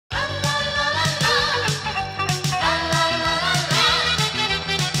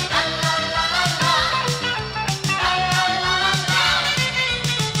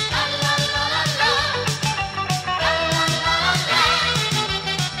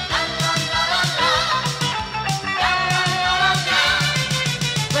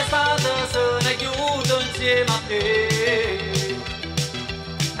insieme a te.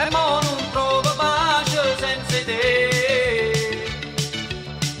 E mo non trovo pace senza te.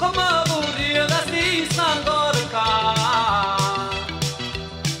 Come vorrei da stessa ancora qua.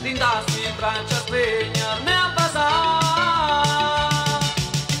 Rindassi in braccia a spegnerne a passare.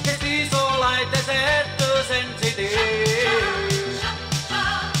 Che sti sola e deserto senza te.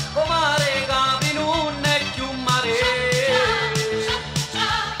 O mare capi non è più mare.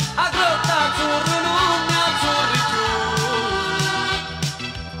 A grotta azzurra non è azzurri più.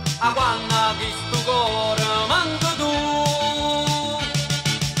 A quando ha visto cuore manco tu.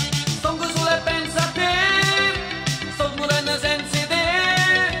 Stonco solo e penso a te. Sto morendo senza te.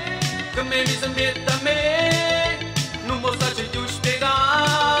 Che me mi sembra a me. Non posso più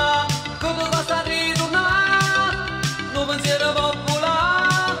spiegare. Come costa ritornare. Non pensiero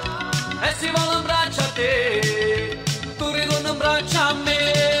popolare. E si vuole un braccio a te. Tu ritorni un braccio a me.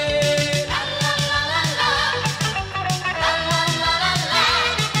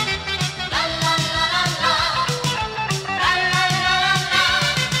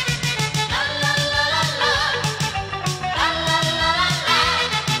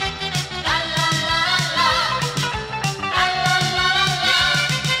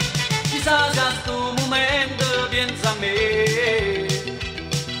 Chissà se a sto momento pensa a me.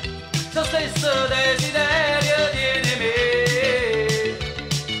 Lo stesso desiderio tiene me.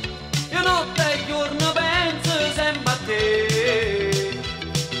 Io notte e giorno penso sempre a te.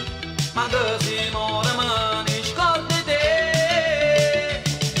 Ma che si muore me ne scordi te.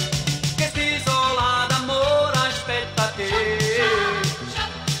 Che sti sola d'amore aspetta a te.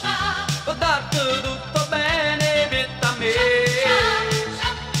 Per darti tutto bene per a me.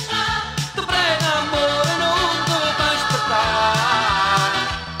 Tu prego amore non ti fai aspettare.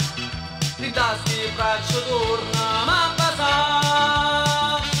 Rindassi il braccio torna